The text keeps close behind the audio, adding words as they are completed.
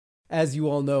As you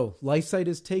all know, LifeSite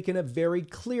has taken a very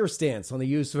clear stance on the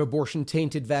use of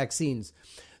abortion-tainted vaccines,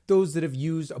 those that have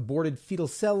used aborted fetal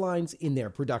cell lines in their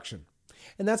production.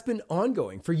 And that's been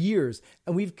ongoing for years,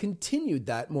 and we've continued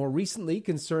that more recently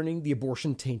concerning the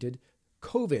abortion-tainted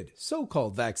COVID,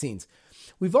 so-called vaccines.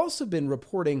 We've also been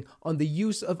reporting on the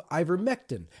use of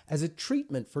ivermectin as a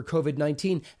treatment for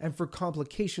COVID-19 and for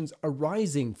complications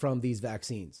arising from these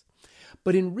vaccines.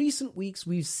 But in recent weeks,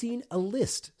 we've seen a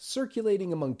list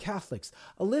circulating among Catholics,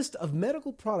 a list of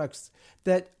medical products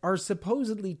that are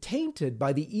supposedly tainted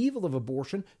by the evil of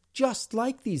abortion, just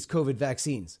like these COVID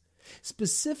vaccines.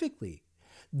 Specifically,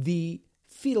 the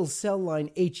fetal cell line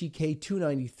HEK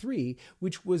 293,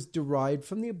 which was derived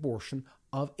from the abortion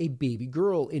of a baby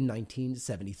girl in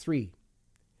 1973.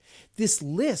 This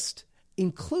list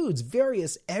includes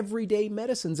various everyday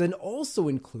medicines and also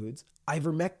includes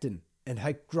ivermectin and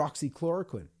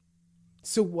hydroxychloroquine.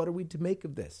 So what are we to make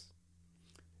of this?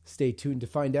 Stay tuned to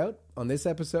find out on this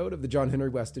episode of The John Henry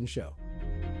Weston Show.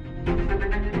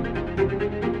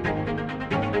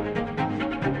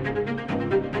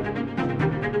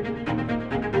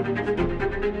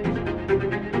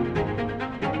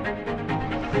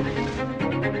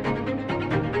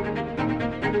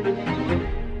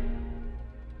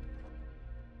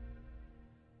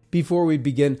 Before we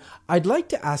begin, I'd like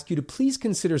to ask you to please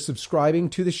consider subscribing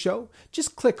to the show.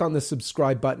 Just click on the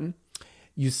subscribe button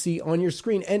you see on your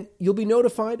screen, and you'll be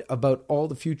notified about all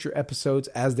the future episodes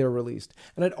as they're released.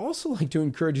 And I'd also like to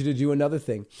encourage you to do another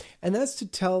thing, and that's to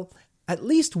tell at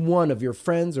least one of your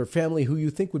friends or family who you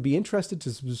think would be interested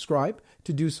to subscribe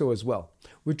to do so as well.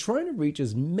 We're trying to reach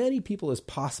as many people as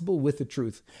possible with the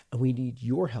truth, and we need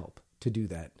your help to do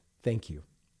that. Thank you.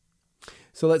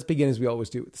 So let's begin as we always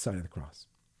do with the sign of the cross.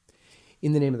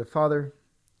 In the name of the Father,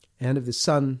 and of the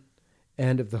Son,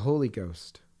 and of the Holy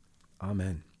Ghost.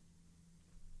 Amen.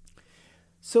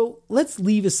 So let's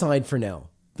leave aside for now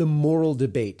the moral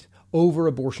debate over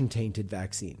abortion-tainted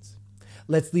vaccines.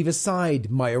 Let's leave aside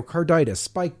myocarditis,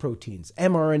 spike proteins,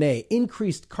 mRNA,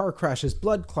 increased car crashes,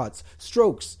 blood clots,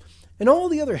 strokes, and all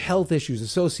the other health issues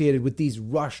associated with these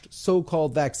rushed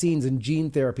so-called vaccines and gene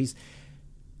therapies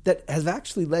that has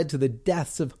actually led to the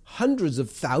deaths of hundreds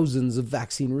of thousands of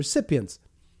vaccine recipients.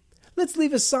 Let's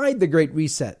leave aside the Great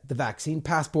Reset, the vaccine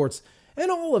passports,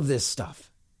 and all of this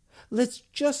stuff. Let's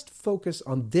just focus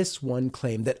on this one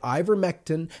claim that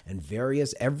ivermectin and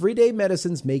various everyday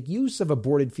medicines make use of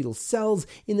aborted fetal cells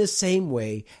in the same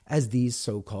way as these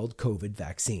so-called COVID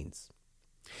vaccines.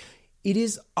 It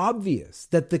is obvious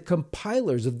that the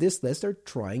compilers of this list are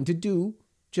trying to do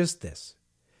just this,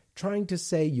 trying to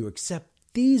say you accept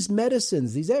these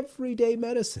medicines, these everyday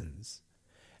medicines,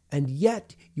 and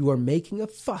yet you are making a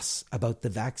fuss about the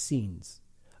vaccines,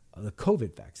 the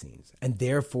COVID vaccines, and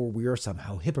therefore we are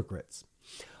somehow hypocrites.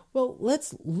 Well,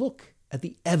 let's look at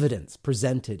the evidence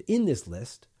presented in this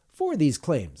list for these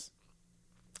claims.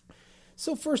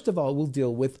 So first of all, we'll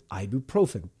deal with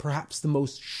ibuprofen. Perhaps the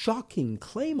most shocking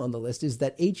claim on the list is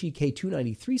that HEK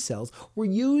 293 cells were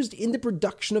used in the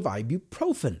production of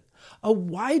ibuprofen, a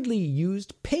widely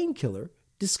used painkiller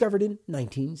discovered in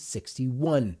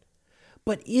 1961.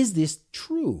 But is this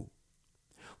true?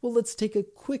 Well, let's take a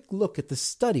quick look at the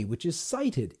study which is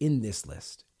cited in this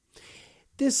list.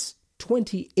 This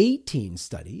 2018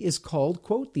 study is called,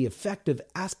 quote, "The Effect of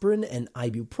Aspirin and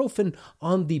Ibuprofen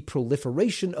on the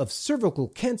Proliferation of Cervical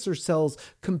Cancer Cells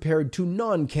Compared to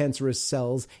Non-Cancerous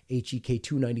Cells, HEK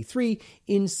 293,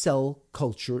 in Cell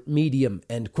Culture Medium,"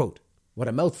 end quote. What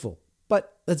a mouthful.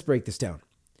 But let's break this down.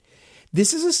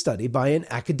 This is a study by an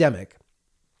academic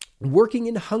working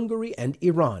in Hungary and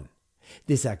Iran.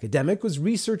 This academic was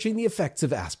researching the effects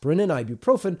of aspirin and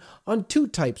ibuprofen on two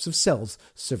types of cells,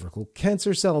 cervical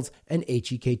cancer cells and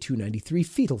HEK 293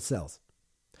 fetal cells.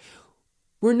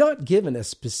 We're not given a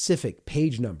specific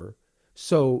page number,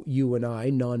 so you and I,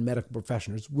 non-medical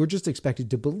professionals, we're just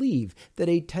expected to believe that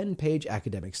a 10-page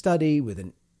academic study with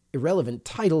an irrelevant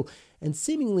title and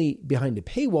seemingly behind a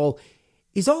paywall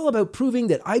is all about proving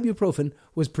that ibuprofen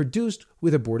was produced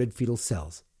with aborted fetal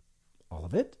cells. All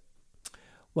of it?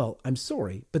 Well, I'm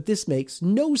sorry, but this makes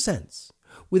no sense.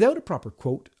 Without a proper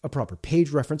quote, a proper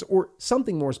page reference, or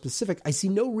something more specific, I see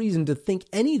no reason to think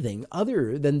anything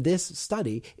other than this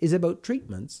study is about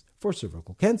treatments for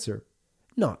cervical cancer,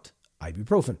 not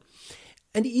ibuprofen.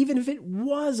 And even if it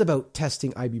was about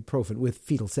testing ibuprofen with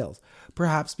fetal cells,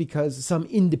 perhaps because some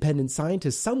independent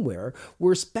scientists somewhere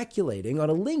were speculating on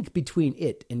a link between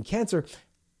it and cancer,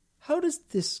 how does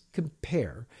this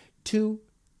compare to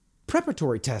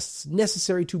preparatory tests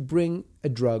necessary to bring a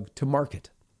drug to market?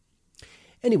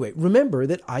 Anyway, remember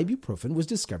that ibuprofen was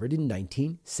discovered in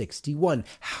 1961.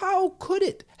 How could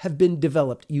it have been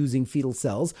developed using fetal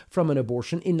cells from an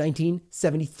abortion in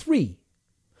 1973?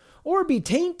 Or be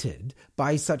tainted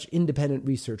by such independent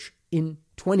research in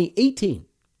 2018?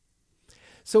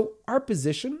 So our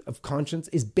position of conscience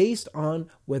is based on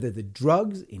whether the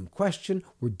drugs in question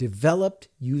were developed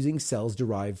using cells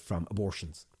derived from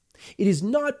abortions. It is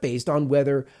not based on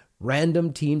whether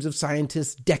random teams of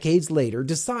scientists decades later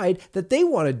decide that they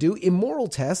want to do immoral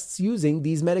tests using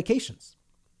these medications.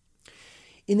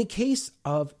 In the case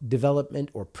of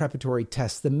development or preparatory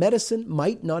tests, the medicine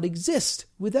might not exist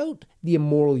without the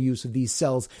immoral use of these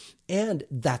cells, and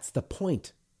that's the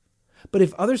point. But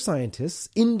if other scientists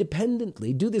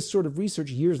independently do this sort of research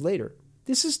years later,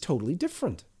 this is totally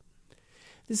different.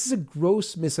 This is a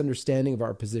gross misunderstanding of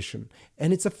our position,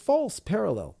 and it's a false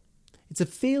parallel. It's a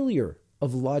failure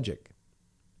of logic.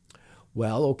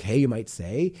 Well, okay, you might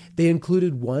say, they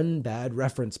included one bad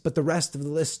reference, but the rest of the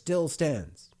list still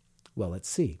stands. Well, let's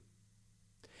see.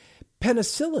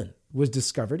 Penicillin was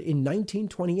discovered in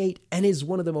 1928 and is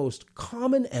one of the most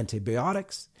common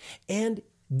antibiotics, and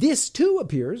this too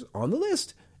appears on the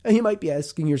list. And you might be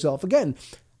asking yourself again,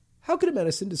 how could a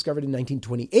medicine discovered in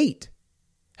 1928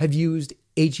 have used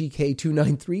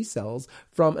HEK293 cells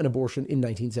from an abortion in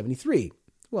 1973?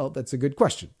 Well, that's a good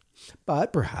question.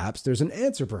 But perhaps there's an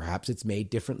answer. Perhaps it's made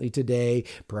differently today.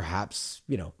 Perhaps,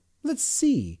 let's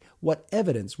see what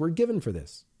evidence we're given for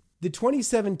this. The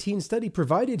 2017 study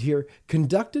provided here,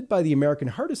 conducted by the American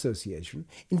Heart Association,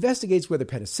 investigates whether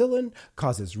penicillin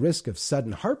causes risk of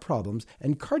sudden heart problems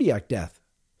and cardiac death.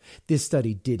 This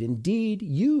study did indeed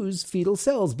use fetal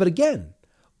cells, but again,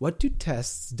 what do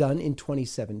tests done in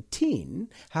 2017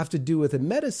 have to do with a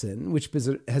medicine which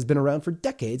has been around for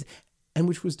decades and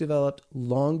which was developed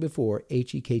long before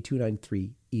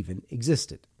HEK293 even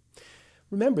existed?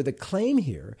 Remember, the claim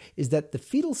here is that the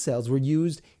fetal cells were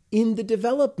used in the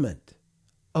development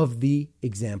of the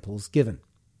examples given.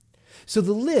 So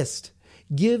the list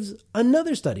gives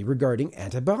another study regarding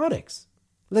antibiotics.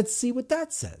 Let's see what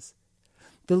that says.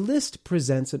 The list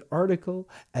presents an article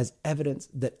as evidence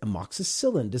that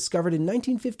amoxicillin, discovered in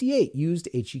 1958, used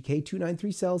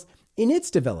HEK293 cells in its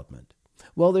development.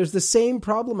 Well, there's the same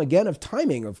problem again of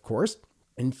timing, of course.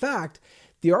 In fact,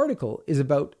 the article is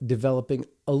about developing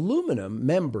aluminum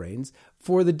membranes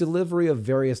for the delivery of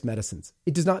various medicines.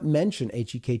 It does not mention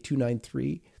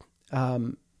HEK293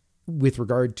 with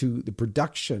regard to the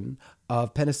production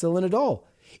of penicillin at all.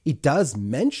 It does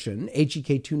mention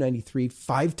HEK293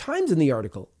 5 times in the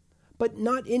article, but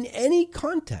not in any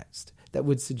context that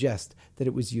would suggest that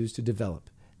it was used to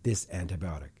develop this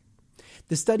antibiotic.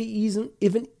 The study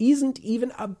isn't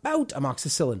even about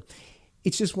amoxicillin.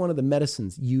 It's just one of the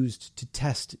medicines used to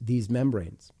test these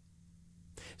membranes.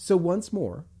 So once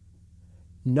more,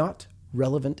 not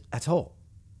relevant at all.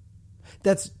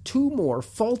 That's 2 more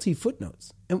faulty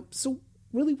footnotes. And so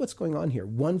really what's going on here?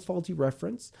 1 faulty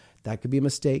reference, that could be a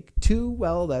mistake. 2,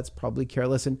 well, that's probably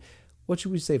careless. And what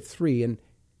should we say of 3? And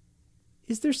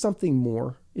is there something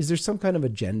more? Is there some kind of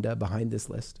agenda behind this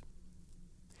list?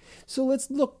 So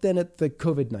let's look then at the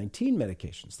COVID-19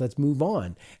 medications. Let's move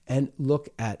on and look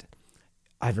at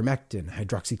ivermectin,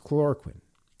 hydroxychloroquine.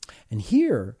 And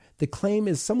here, the claim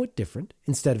is somewhat different.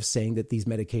 Instead of saying that these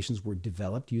medications were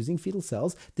developed using fetal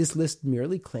cells, this list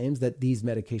merely claims that these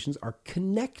medications are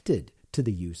connected to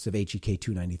the use of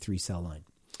HEK293 cell line.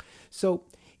 So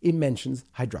it mentions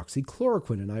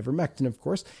hydroxychloroquine and ivermectin, of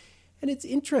course, and it's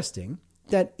interesting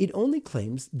that it only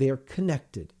claims they are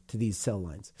connected to these cell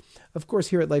lines. Of course,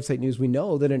 here at LifeSite News, we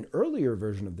know that an earlier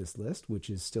version of this list, which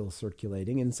is still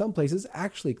circulating in some places,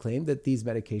 actually claimed that these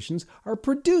medications are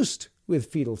produced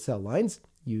with fetal cell lines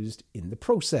used in the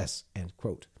process, end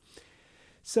quote.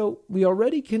 So we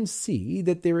already can see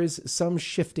that there is some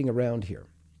shifting around here.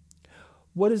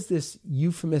 What does this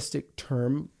euphemistic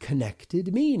term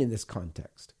connected mean in this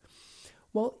context?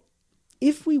 Well,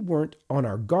 if we weren't on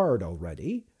our guard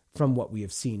already, from what we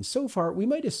have seen so far, we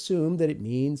might assume that it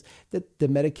means that the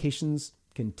medications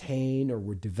contain or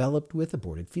were developed with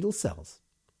aborted fetal cells.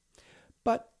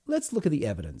 But let's look at the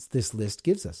evidence this list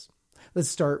gives us. Let's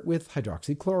start with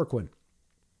hydroxychloroquine.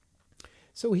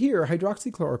 So here,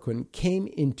 hydroxychloroquine came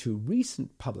into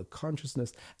recent public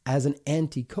consciousness as an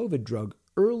anti-COVID drug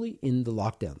early in the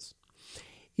lockdowns.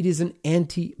 It is an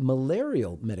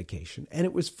anti-malarial medication, and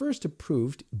it was first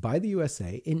approved by the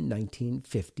USA in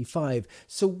 1955.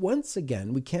 So once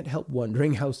again, we can't help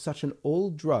wondering how such an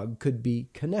old drug could be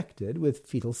connected with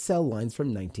fetal cell lines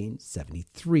from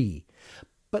 1973.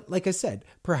 But like I said,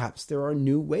 perhaps there are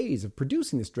new ways of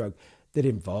producing this drug that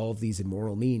involve these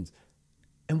immoral means.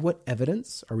 And what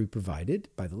evidence are we provided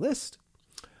by the list?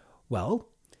 Well,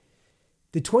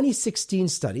 the 2016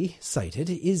 study cited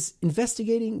is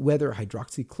investigating whether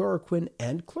hydroxychloroquine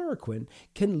and chloroquine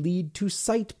can lead to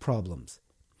sight problems.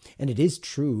 And it is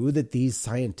true that these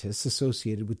scientists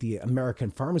associated with the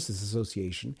American Pharmacists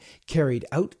Association carried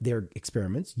out their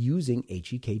experiments using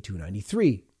HEK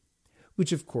 293,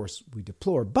 which of course we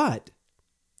deplore. But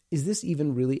is this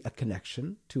even really a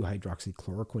connection to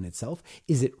hydroxychloroquine itself?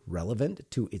 Is it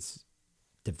relevant to its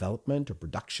development or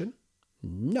production?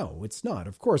 No, it's not,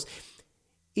 of course.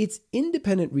 It's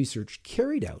independent research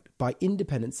carried out by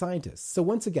independent scientists. So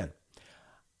once again,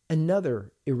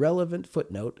 another irrelevant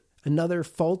footnote, another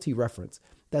faulty reference.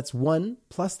 That's 1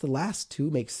 plus the last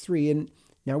 2 makes 3, and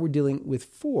now we're dealing with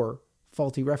 4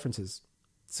 faulty references.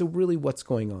 So really, what's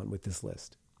going on with this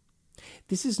list?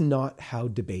 This is not how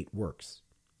debate works.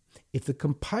 If the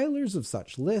compilers of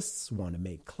such lists want to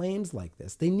make claims like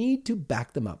this, they need to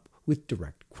back them up with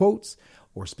direct quotes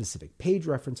or specific page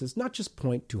references, not just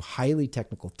point to highly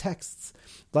technical texts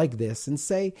like this and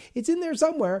say, it's in there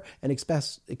somewhere, and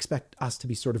expect us to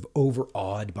be sort of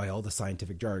overawed by all the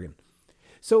scientific jargon.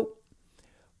 So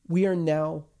we are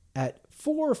now at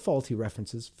 4 faulty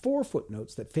references, 4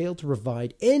 footnotes that fail to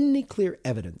provide any clear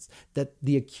evidence that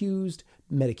the accused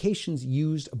medications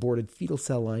used aborted fetal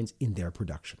cell lines in their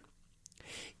production.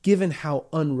 Given how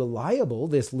unreliable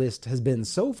this list has been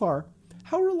so far,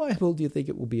 how reliable do you think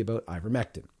it will be about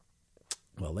ivermectin?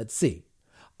 Well, let's see.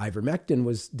 Ivermectin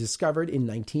was discovered in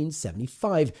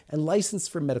 1975 and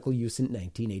licensed for medical use in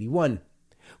 1981.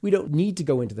 We don't need to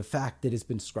go into the fact that it's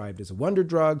been described as a wonder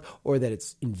drug or that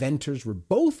its inventors were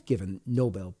both given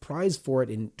Nobel Prize for it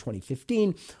in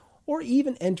 2015, or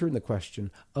even enter in the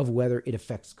question of whether it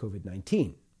affects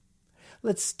COVID-19.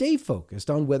 Let's stay focused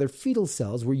on whether fetal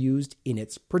cells were used in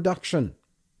its production.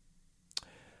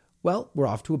 Well, we're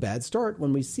off to a bad start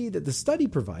when we see that the study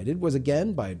provided was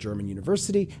again by a German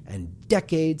university and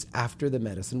decades after the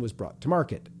medicine was brought to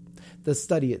market. The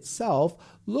study itself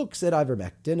looks at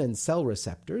ivermectin and cell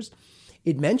receptors.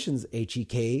 It mentions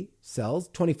HEK cells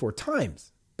 24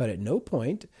 times, but at no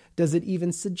point does it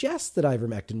even suggest that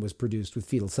ivermectin was produced with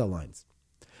fetal cell lines.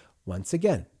 Once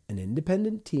again, an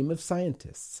independent team of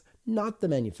scientists, not the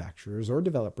manufacturers or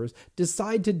developers,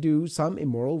 decide to do some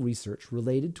immoral research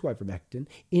related to ivermectin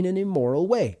in an immoral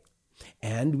way.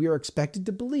 And we are expected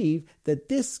to believe that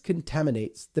this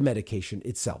contaminates the medication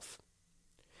itself.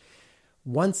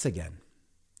 Once again,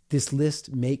 this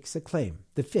list makes a claim,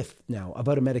 the 5th now,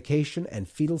 about a medication and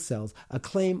fetal cells, a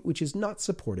claim which is not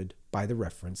supported by the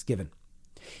reference given.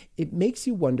 It makes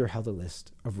you wonder how the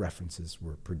list of references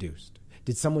were produced.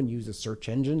 Did someone use a search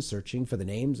engine searching for the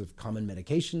names of common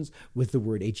medications with the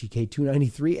word HEK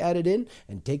 293 added in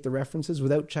and take the references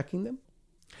without checking them?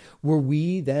 Were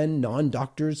we then,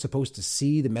 non-doctors, supposed to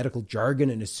see the medical jargon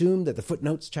and assume that the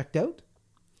footnotes checked out?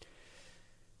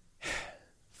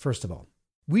 First of all,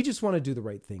 we just want to do the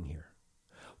right thing here.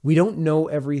 We don't know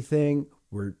everything.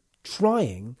 We're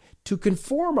trying to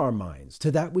conform our minds to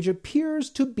that which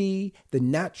appears to be the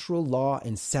natural law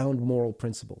and sound moral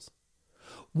principles.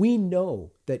 We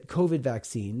know that COVID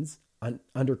vaccines,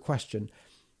 under question,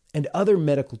 and other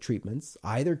medical treatments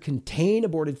either contain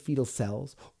aborted fetal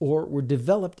cells or were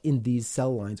developed in these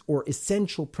cell lines, or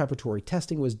essential preparatory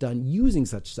testing was done using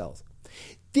such cells.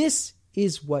 This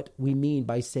is what we mean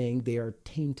by saying they are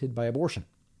tainted by abortion.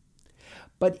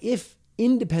 But if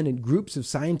independent groups of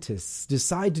scientists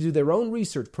decide to do their own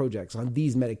research projects on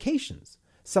these medications,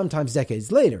 sometimes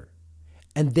decades later,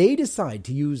 and they decide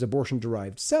to use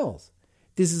abortion-derived cells,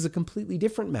 this is a completely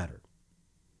different matter.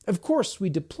 Of course, we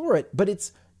deplore it, but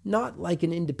it's not like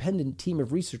an independent team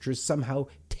of researchers somehow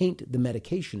taint the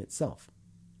medication itself.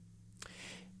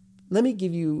 Let me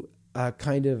give you a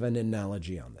kind of an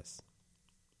analogy on this.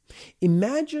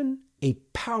 Imagine a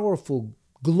powerful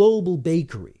global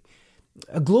bakery,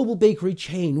 a global bakery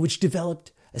chain which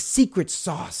developed a secret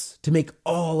sauce to make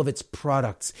all of its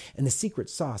products, and the secret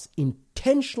sauce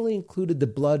intentionally included the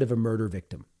blood of a murder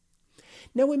victim.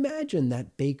 Now imagine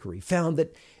that bakery found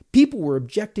that people were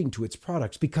objecting to its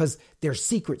products because their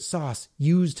secret sauce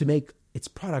used to make its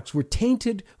products were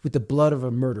tainted with the blood of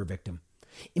a murder victim.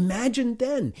 Imagine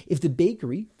then if the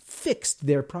bakery fixed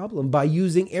their problem by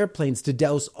using airplanes to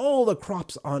douse all the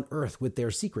crops on Earth with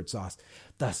their secret sauce,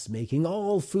 thus making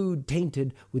all food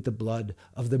tainted with the blood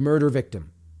of the murder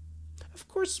victim. Of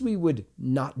course, we would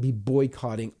not be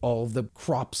boycotting all the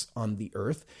crops on the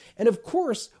earth. And of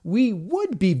course, we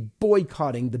would be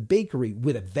boycotting the bakery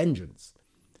with a vengeance.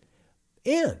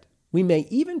 And we may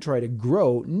even try to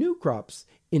grow new crops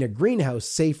in a greenhouse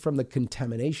safe from the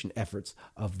contamination efforts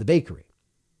of the bakery.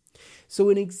 So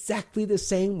in exactly the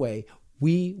same way,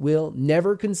 We will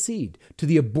never concede to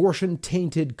the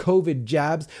abortion-tainted COVID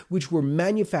jabs, which were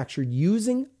manufactured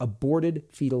using aborted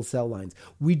fetal cell lines.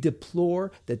 We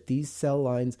deplore that these cell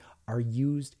lines are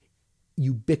used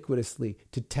ubiquitously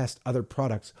to test other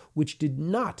products which did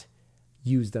not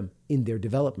use them in their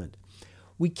development.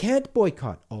 We can't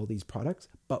boycott all these products,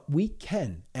 but we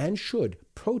can and should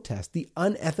protest the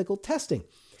unethical testing.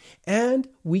 And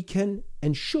we can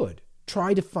and should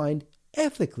try to find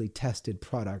ethically tested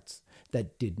products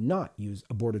that did not use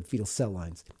aborted fetal cell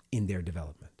lines in their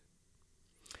development.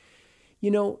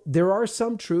 You know, there are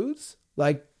some truths,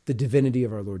 like the divinity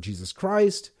of our Lord Jesus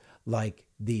Christ, like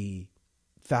the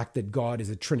fact that God is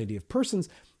a trinity of persons,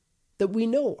 that we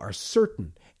know are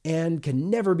certain and can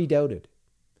never be doubted.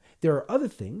 There are other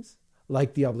things,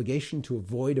 like the obligation to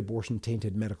avoid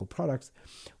abortion-tainted medical products,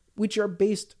 which are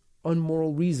based on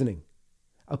moral reasoning,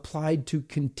 applied to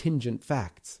contingent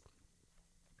facts.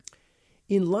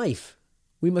 In life,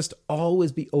 we must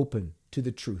always be open to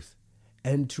the truth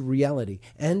and to reality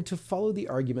and to follow the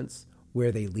arguments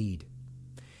where they lead.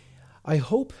 I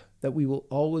hope that we will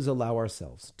always allow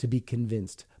ourselves to be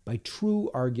convinced by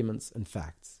true arguments and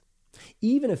facts,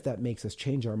 even if that makes us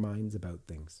change our minds about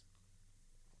things.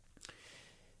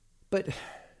 But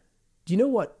do you know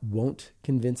what won't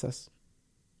convince us?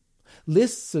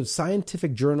 Lists of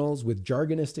scientific journals with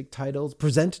jargonistic titles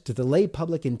present to the lay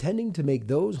public intending to make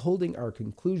those holding our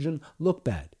conclusion look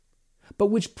bad, but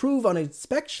which prove on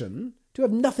inspection to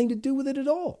have nothing to do with it at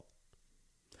all.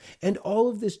 And all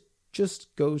of this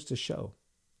just goes to show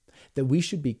that we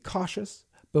should be cautious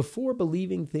before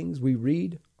believing things we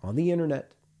read on the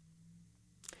internet.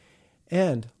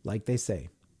 And, like they say,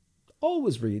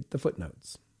 always read the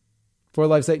footnotes. For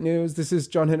LifeSite News, this is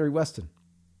John Henry Weston.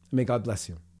 May God bless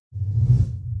you.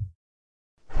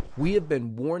 We have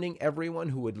been warning everyone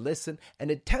who would listen and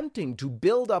attempting to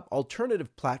build up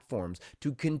alternative platforms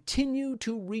to continue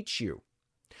to reach you.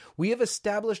 We have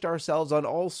established ourselves on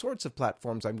all sorts of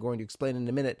platforms I'm going to explain in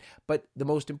a minute, but the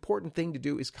most important thing to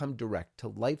do is come direct to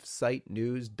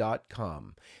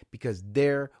lifesitenews.com, because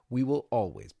there we will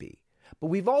always be. But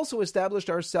we've also established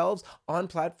ourselves on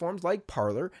platforms like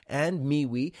Parler and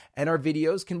MeWe, and our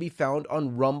videos can be found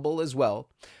on Rumble as well.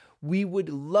 We would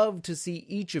love to see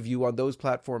each of you on those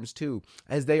platforms too,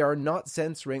 as they are not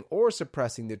censoring or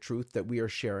suppressing the truth that we are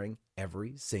sharing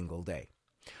every single day.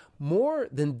 More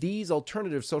than these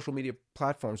alternative social media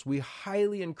platforms, we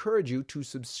highly encourage you to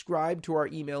subscribe to our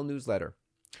email newsletter.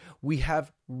 We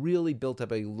have really built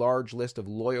up a large list of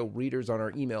loyal readers on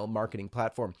our email marketing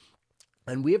platform,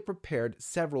 and we have prepared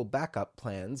several backup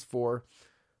plans for,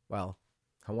 well,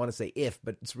 I want to say if,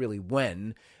 but it's really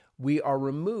when, we are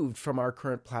removed from our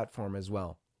current platform as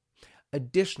well.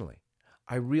 Additionally,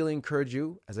 I really encourage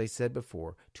you, as I said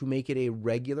before, to make it a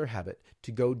regular habit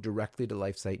to go directly to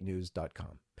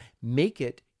lifesitenews.com. Make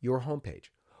it your homepage.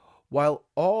 While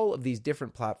all of these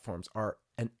different platforms are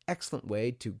an excellent way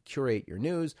to curate your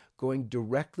news, going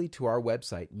directly to our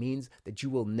website means that you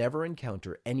will never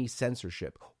encounter any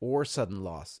censorship or sudden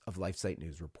loss of LifeSite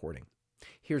News reporting.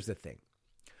 Here's the thing.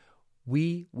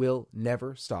 We will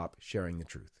never stop sharing the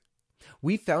truth.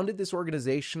 We founded this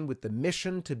organization with the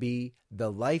mission to be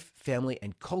the life, family,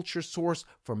 and culture source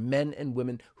for men and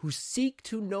women who seek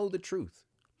to know the truth.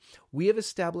 We have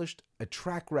established a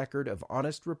track record of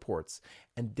honest reports,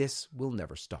 and this will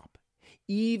never stop,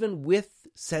 even with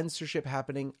censorship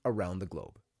happening around the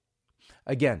globe.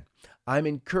 Again, I'm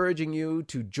encouraging you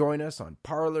to join us on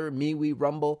Parler, MeWe,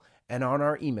 Rumble, and on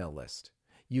our email list.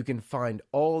 You can find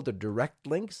all the direct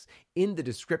links in the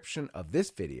description of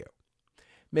this video.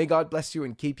 May God bless you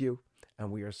and keep you, and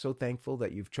we are so thankful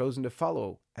that you've chosen to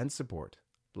follow and support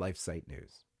LifeSite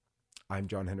News. I'm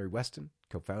John Henry Weston,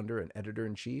 co-founder and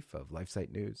editor-in-chief of LifeSite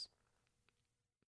News.